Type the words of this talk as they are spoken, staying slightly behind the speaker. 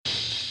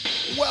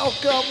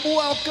Welcome to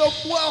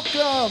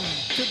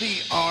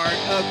the Art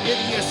of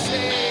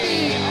Idiocy.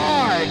 The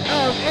art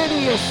of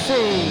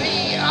idiocy.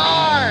 The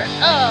art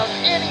of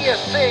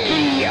idiocy.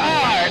 The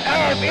art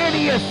of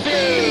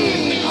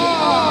idiocy.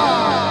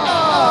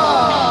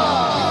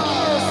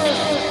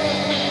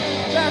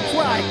 That's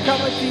right,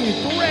 coming to you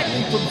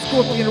directly from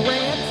Scorpion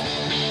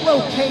Ranch,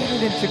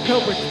 located in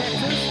Jacoba,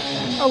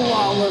 Texas, a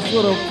lawless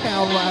little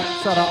town right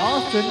outside of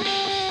Austin.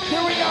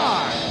 Here we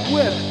are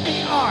with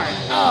the Art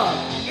of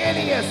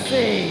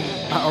Idiocy.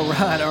 All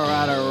right,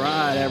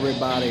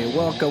 everybody.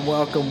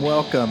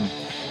 Welcome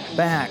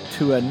back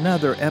to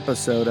another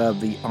episode of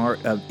the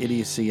Art of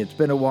Idiocy. It's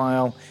been a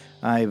while.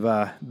 I've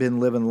been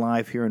living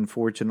life here,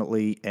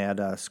 unfortunately,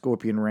 at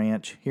Scorpion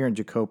Ranch here in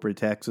Jacoba,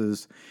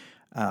 Texas.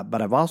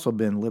 But I've also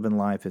been living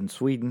life in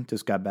Sweden.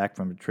 Just got back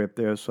from a trip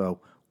there.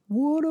 So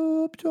what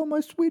up to all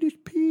my Swedish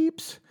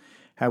peeps?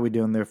 How we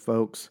doing there,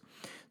 folks?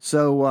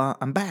 So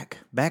I'm back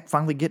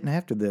finally getting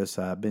after this.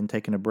 I've been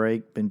taking a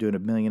break, been doing a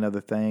million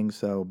other things,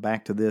 so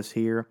back to this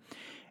here.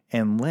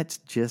 And let's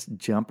just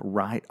jump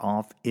right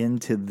off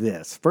into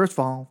this. First of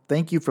all,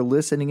 thank you for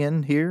listening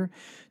in here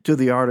to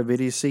The Art of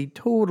Idiocy.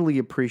 Totally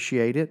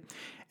appreciate it.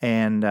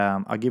 And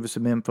I'll give you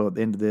some info at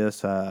the end of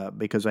this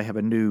because I have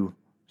a new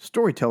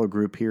storyteller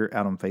group here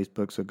out on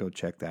Facebook, so go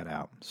check that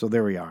out. So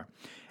there we are.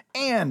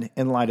 And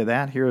in light of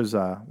that, here's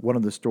one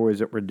of the stories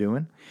that we're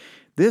doing.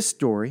 This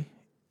story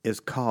is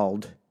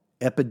called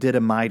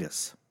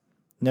Epididymytis.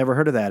 Never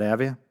heard of that, have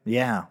you?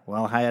 Yeah,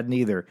 well, I hadn't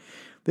either.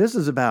 This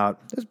is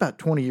about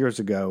 20 years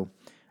ago.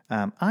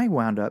 I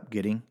wound up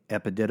getting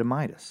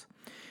epididymytis.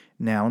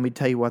 Now, let me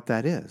tell you what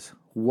that is.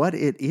 What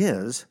it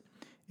is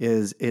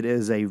it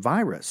is a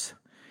virus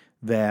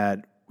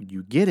that when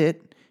you get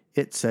it,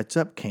 it sets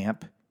up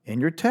camp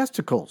in your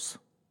testicles.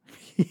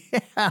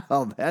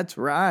 Yeah, that's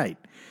right,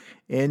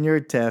 in your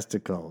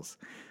testicles.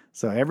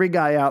 So every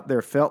guy out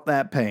there felt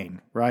that pain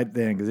right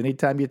then, because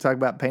anytime you talk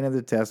about pain in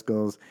the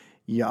testicles,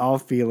 you all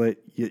feel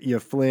it. You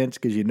flinch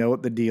because you know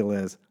what the deal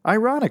is.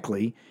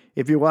 Ironically,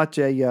 if you watch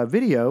a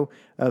video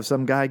of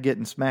some guy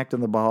getting smacked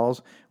in the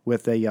balls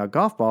with a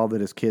golf ball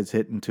that his kid's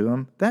hitting to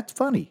him, that's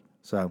funny.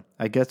 So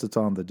I guess it's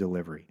on the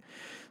delivery.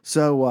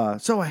 So I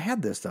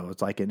had this, though.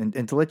 It's like,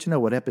 and to let you know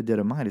what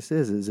epididymytis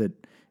is it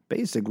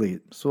basically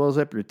it swells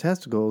up your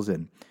testicles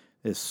and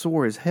it's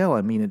sore as hell.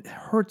 I mean, it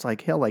hurts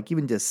like hell. Like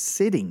even just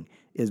sitting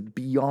is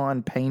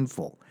beyond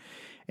painful.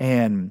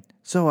 And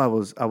so I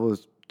was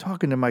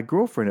talking to my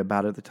girlfriend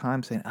about it at the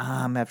time, saying,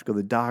 I'm going to have to go to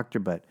the doctor,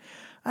 but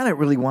I don't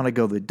really want to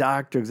go to the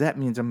doctor because that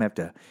means I'm going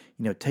to have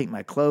to, take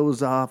my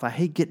clothes off. I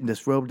hate getting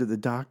disrobed to the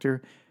doctor.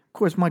 Of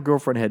course, my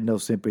girlfriend had no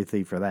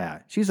sympathy for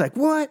that. She's like,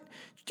 what?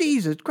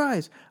 Jesus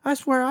Christ. I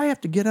swear I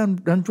have to get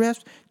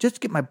undressed just to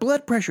get my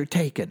blood pressure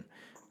taken.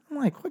 I'm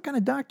like, what kind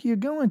of doctor are you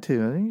going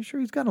to? Are you sure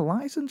he's got a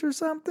license or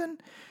something?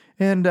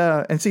 And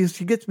see,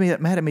 she gets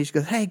mad at me. She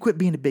goes, hey, quit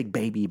being a big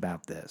baby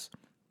about this.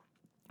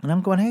 And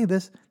I'm going, hey,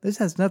 this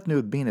has nothing to do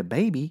with being a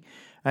baby.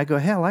 I go,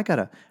 hell, I got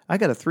a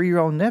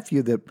 3-year-old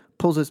nephew that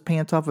pulls his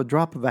pants off a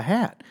drop of a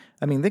hat.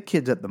 I mean, the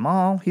kid's at the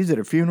mall. He's at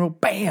a funeral.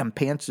 Bam,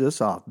 pants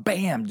just off.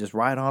 Bam, just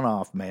right on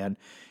off, man.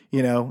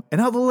 And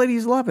all the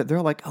ladies love it.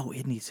 They're like, oh,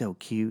 isn't he so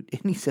cute?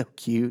 Isn't he so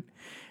cute?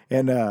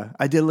 And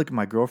I did look at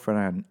my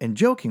girlfriend and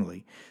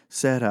jokingly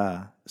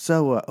said,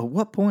 so at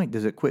what point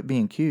does it quit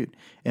being cute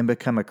and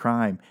become a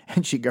crime?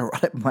 And she got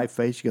right up in my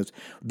face. She goes,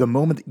 the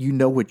moment that you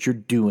know what you're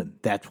doing,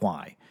 that's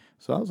why.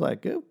 So I was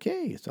like,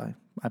 okay. So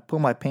I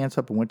pulled my pants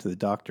up and went to the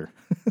doctor.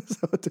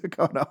 So it took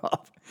on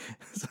off.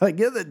 So I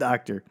get to the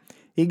doctor.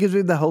 He gives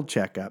me the whole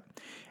checkup.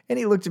 And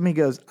he looks at me and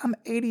goes, I'm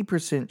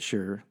 80%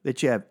 sure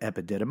that you have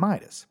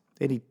epididymytis.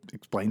 And he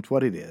explains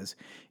what it is.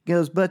 He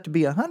goes, but to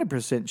be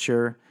 100%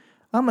 sure,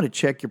 I'm going to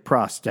check your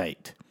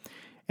prostate.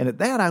 And at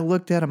that, I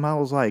looked at him. I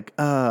was like,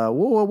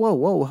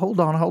 whoa, hold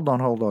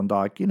on,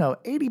 doc.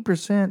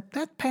 80%,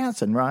 that's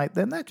passing, right?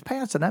 Then that's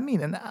passing. I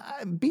mean,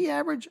 and B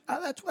average,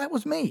 that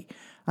was me.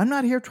 I'm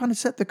not here trying to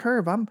set the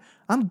curve. I'm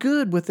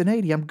good with an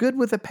 80. I'm good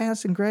with a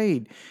passing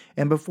grade.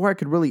 And before I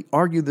could really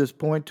argue this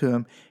point to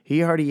him,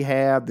 he already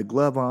had the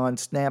glove on,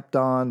 snapped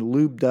on,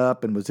 lubed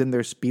up, and was in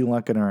there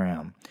spelunking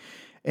around.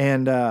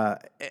 And I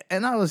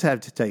always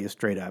have to tell you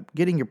straight up,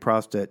 getting your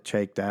prostate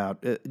checked out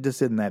it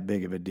just isn't that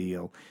big of a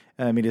deal.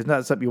 I mean, it's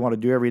not something you want to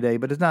do every day,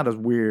 but it's not as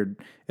weird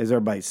as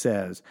everybody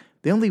says.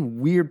 The only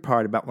weird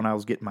part about when I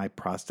was getting my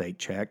prostate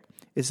checked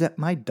is that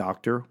my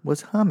doctor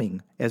was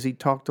humming as he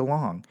talked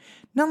along.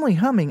 Not only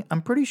humming,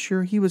 I'm pretty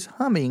sure he was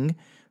humming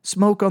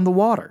Smoke on the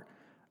Water.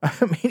 I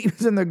mean, he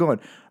was in there going,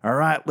 all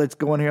right, let's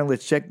go in here and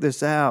let's check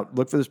this out.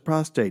 Look for this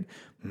prostate.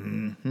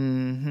 There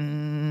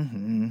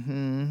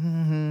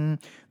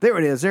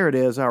it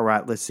is. All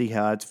right, let's see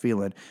how it's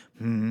feeling.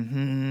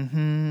 And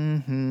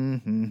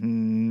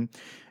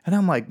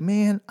I'm like,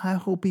 man, I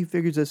hope he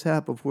figures this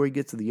out before he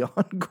gets to the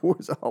encore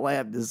is all I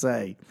have to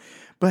say.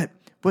 But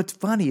what's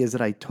funny is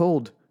that I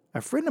told a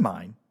friend of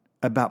mine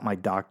about my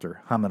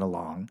doctor humming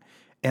along.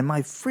 And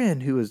my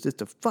friend, who is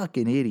just a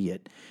fucking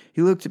idiot,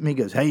 he looks at me and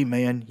goes, hey,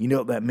 man, you know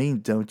what that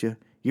means, don't you?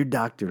 Your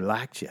doctor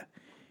likes you.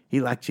 He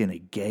likes you in a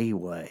gay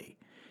way.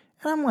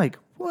 And I'm like,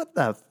 what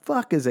the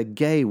fuck is a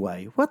gay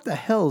way? What the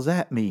hell does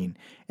that mean?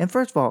 And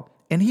first of all,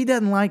 and he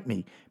doesn't like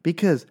me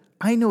because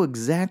I know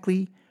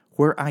exactly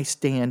where I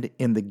stand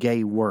in the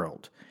gay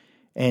world.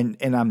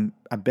 And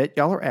I bet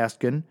y'all are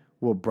asking,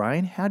 well,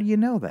 Brian, how do you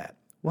know that?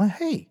 Well,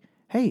 hey,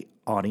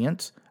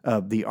 audience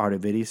of the Art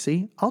of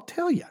Idiocy, I'll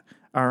tell you.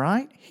 All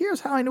right?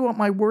 Here's how I know what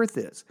my worth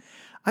is.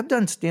 I've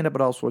done stand-up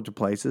at all sorts of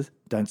places,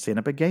 done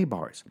stand-up at gay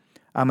bars.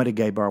 I'm at a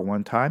gay bar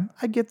one time.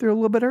 I get there a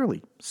little bit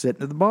early,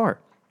 sitting at the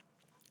bar.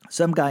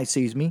 Some guy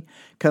sees me,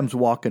 comes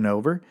walking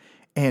over,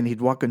 and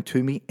he'd walking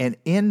to me, and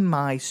in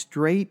my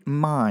straight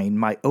mind,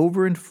 my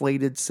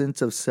overinflated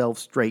sense of self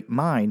straight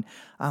mind,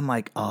 I'm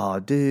like, oh,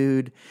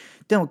 dude,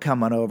 don't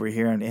come on over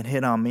here and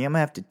hit on me. I'm going to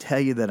have to tell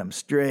you that I'm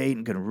straight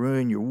and going to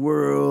ruin your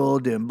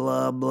world and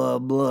blah, blah,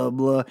 blah,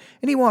 blah.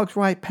 And he walks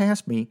right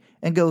past me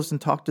and goes and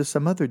talks to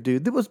some other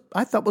dude that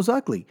I thought was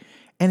ugly.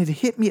 And it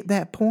hit me at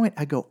that point.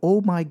 I go,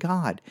 oh my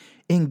God,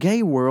 in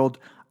gay world,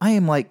 I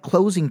am like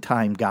closing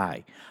time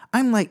guy.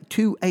 I'm like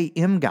 2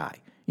 a.m. guy.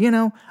 You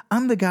know,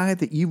 I'm the guy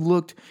that you've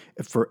looked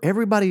for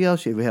everybody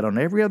else. You've had on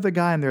every other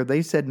guy in there.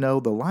 They said no.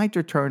 The lights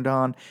are turned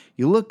on.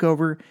 You look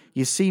over,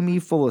 you see me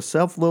full of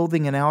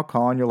self-loathing and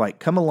alcohol, and you're like,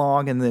 come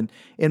along. And then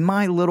in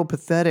my little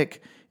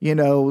pathetic,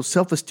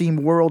 self-esteem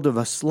world of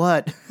a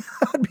slut,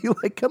 I'd be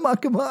like, come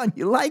on.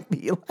 You like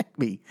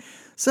me.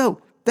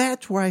 So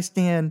that's where I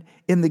stand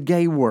in the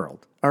gay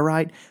world. All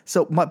right.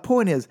 So my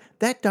point is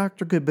that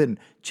doctor could have been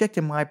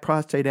checking my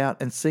prostate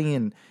out and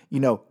seeing,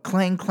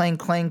 clang, clang,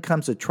 clang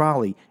comes a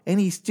trolley, and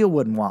he still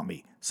wouldn't want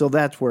me. So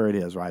that's where it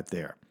is right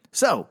there.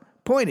 So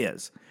point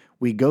is,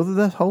 we go through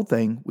the whole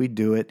thing. We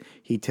do it.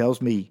 He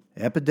tells me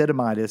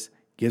epididymitis,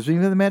 gives me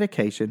the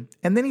medication,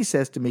 and then he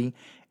says to me,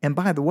 and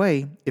by the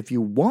way, if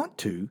you want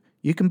to,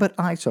 you can put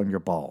ice on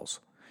your balls.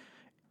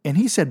 And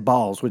he said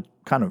balls, which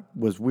kind of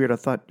was weird. I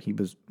thought he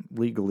was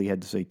legally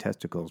had to say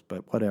testicles,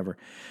 but whatever.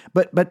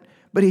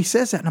 But he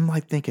says that, and I'm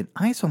like thinking,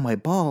 ice on my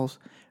balls?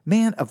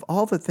 Man, of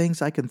all the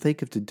things I can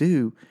think of to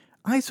do,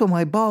 ice on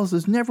my balls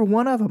is never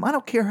one of them. I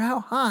don't care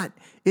how hot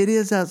it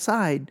is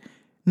outside,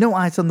 no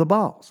ice on the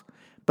balls.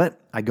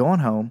 But I go on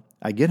home,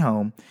 I get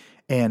home,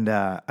 and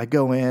I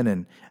go in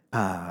and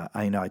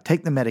I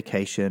take the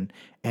medication,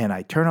 and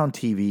I turn on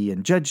TV,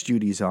 and Judge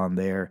Judy's on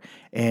there,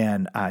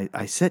 and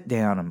I sit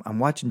down, I'm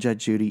watching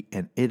Judge Judy,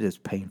 and it is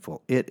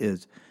painful. It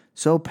is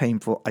so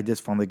painful. I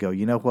just finally go,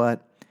 you know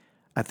what?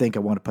 I think I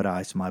want to put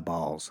ice in my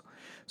balls.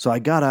 So I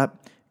got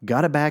up,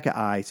 got a bag of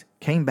ice,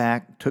 came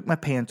back, took my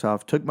pants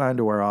off, took my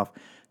underwear off,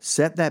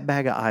 set that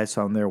bag of ice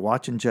on there,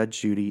 watching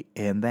Judge Judy,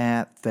 and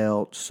that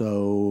felt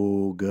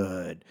so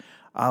good.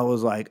 I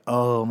was like,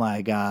 oh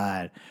my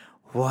God,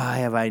 why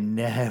have I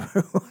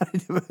never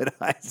wanted to put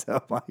ice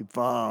on my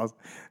balls?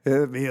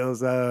 It feels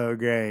so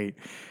great.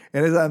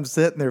 And as I'm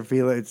sitting there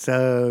feeling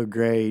so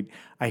great,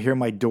 I hear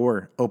my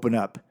door open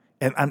up.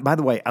 And by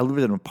the way, I lived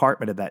in an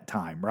apartment at that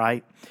time,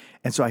 right?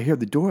 And so I hear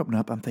the door open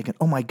up. I'm thinking,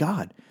 oh my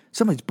God,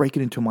 somebody's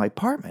breaking into my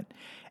apartment.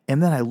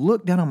 And then I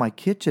look down on my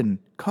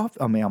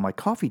on my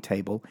coffee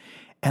table,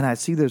 and I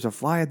see there's a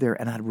flyer there,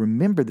 and I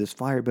remember this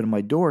flyer been on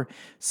my door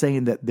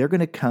saying that they're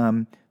going to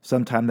come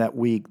sometime that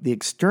week. The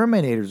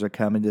exterminators are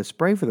coming to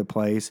spray for the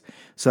place,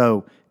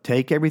 so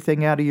take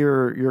everything out of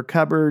your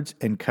cupboards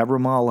and cover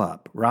them all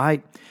up,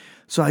 right?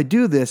 So I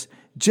do this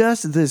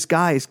just as this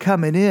guy is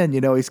coming in,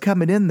 he's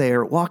coming in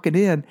there, walking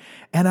in,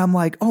 and I'm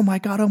like, oh my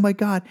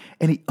God.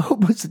 And he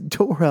opens the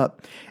door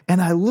up,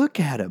 and I look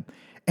at him,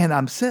 and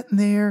I'm sitting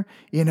there,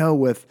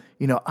 with,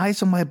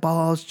 ice on my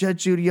balls,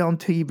 Judge Judy on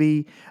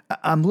TV.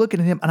 I'm looking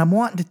at him, and I'm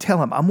wanting to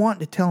tell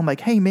him like,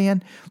 hey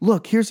man,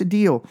 look, here's the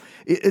deal.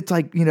 It's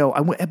like,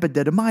 I went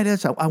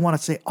epididymitis. I want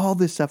to say all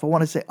this stuff. I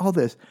want to say all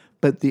this.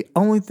 But the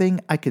only thing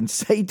I can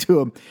say to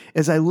him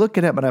is I look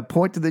at him and I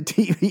point to the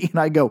TV and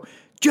I go,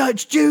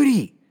 Judge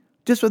Judy,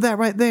 just with that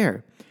right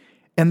there.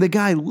 And the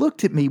guy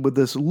looked at me with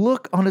this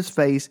look on his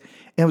face,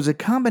 and it was a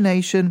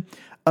combination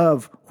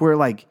of where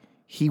like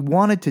he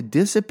wanted to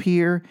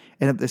disappear,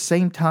 and at the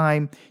same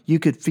time you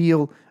could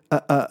feel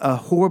a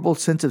horrible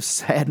sense of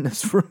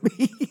sadness for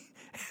me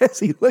as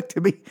he looked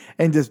at me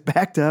and just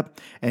backed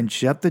up and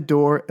shut the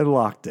door and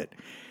locked it.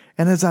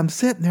 And as I'm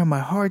sitting there,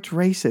 my heart's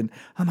racing.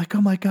 I'm like, oh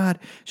my God,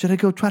 should I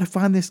go try to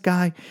find this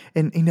guy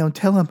and,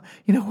 tell him,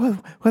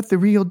 what the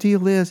real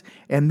deal is?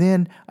 And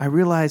then I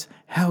realized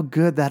how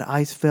good that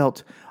ice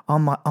felt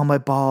on my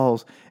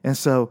balls. And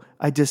so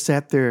I just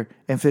sat there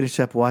and finished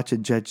up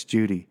watching Judge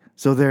Judy.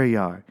 So there you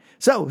are.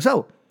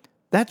 So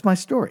that's my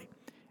story.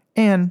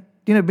 And,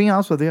 to be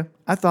honest with you,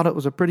 I thought it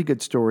was a pretty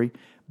good story,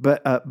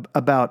 but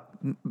about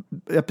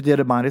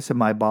epididymitis in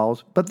my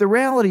balls. But the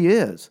reality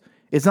is,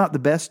 it's not the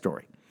best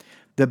story.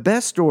 The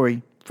best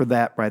story for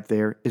that right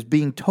there is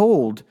being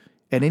told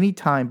at any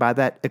time by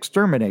that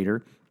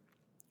exterminator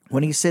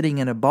when he's sitting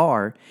in a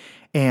bar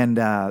and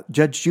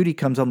Judge Judy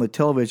comes on the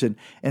television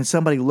and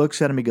somebody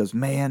looks at him and goes,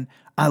 man,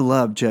 I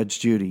love Judge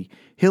Judy.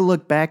 He'll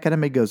look back at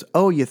him and goes,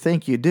 oh, you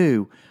think you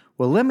do?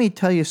 Well, let me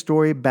tell you a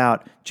story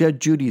about Judge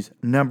Judy's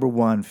number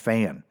one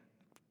fan.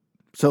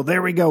 So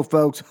there we go,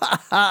 folks.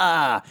 Ha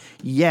ha!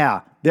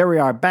 Yeah, there we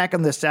are, back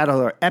in the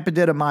saddle. Our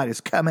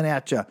Epididymytis coming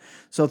at you.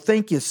 So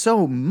thank you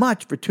so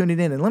much for tuning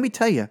in. And let me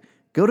tell you,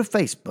 go to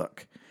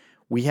Facebook.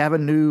 We have a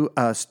new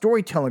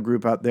storytelling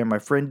group out there. My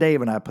friend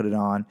Dave and I put it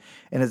on,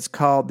 and it's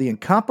called the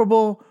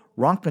Incomparable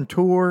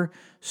Raconteur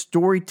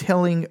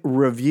Storytelling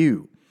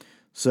Review.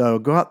 So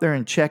go out there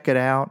and check it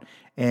out.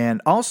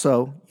 And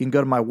also, you can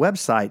go to my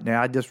website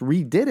now. I just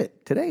redid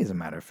it today, as a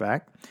matter of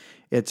fact.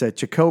 It's at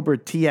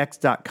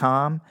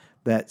chicobertx.com.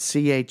 That's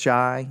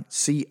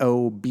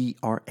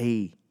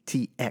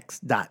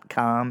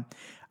CHICOBRATX.com.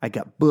 I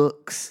got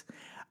books.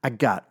 I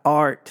got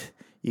art.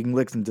 You can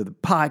listen to the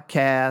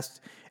podcast.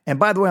 And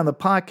by the way, on the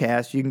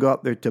podcast, you can go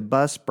up there to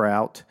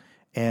Buzzsprout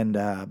and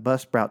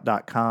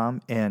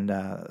buzzsprout.com and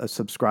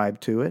subscribe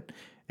to it.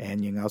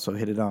 And you can also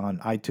hit it on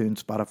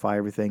iTunes, Spotify,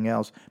 everything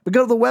else. But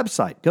go to the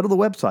website. Go to the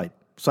website.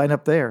 Sign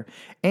up there.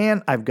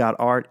 And I've got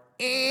art.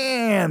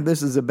 And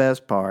this is the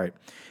best part.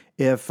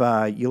 If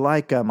you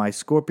like my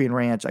Scorpion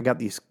Ranch, I got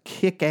these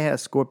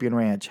kick-ass Scorpion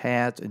Ranch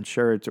hats and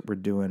shirts that we're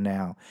doing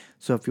now.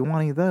 So if you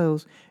want any of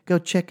those, go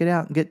check it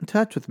out and get in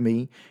touch with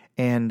me.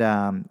 And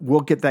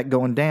we'll get that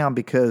going down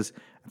because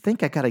I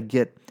think I got to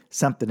get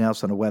something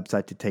else on the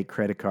website to take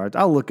credit cards.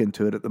 I'll look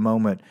into it at the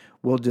moment.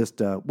 We'll just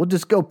go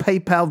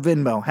PayPal,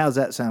 Venmo. How's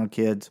that sound,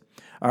 kids?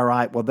 All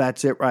right, well,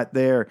 that's it right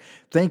there.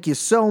 Thank you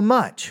so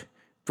much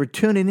for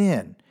tuning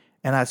in.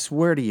 And I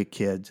swear to you,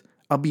 kids,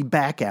 I'll be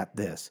back at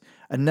this.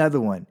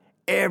 Another one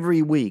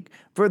every week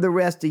for the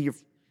rest of your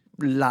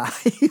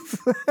life.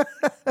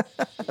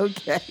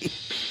 Okay.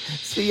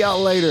 See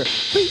y'all later.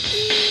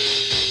 Peace.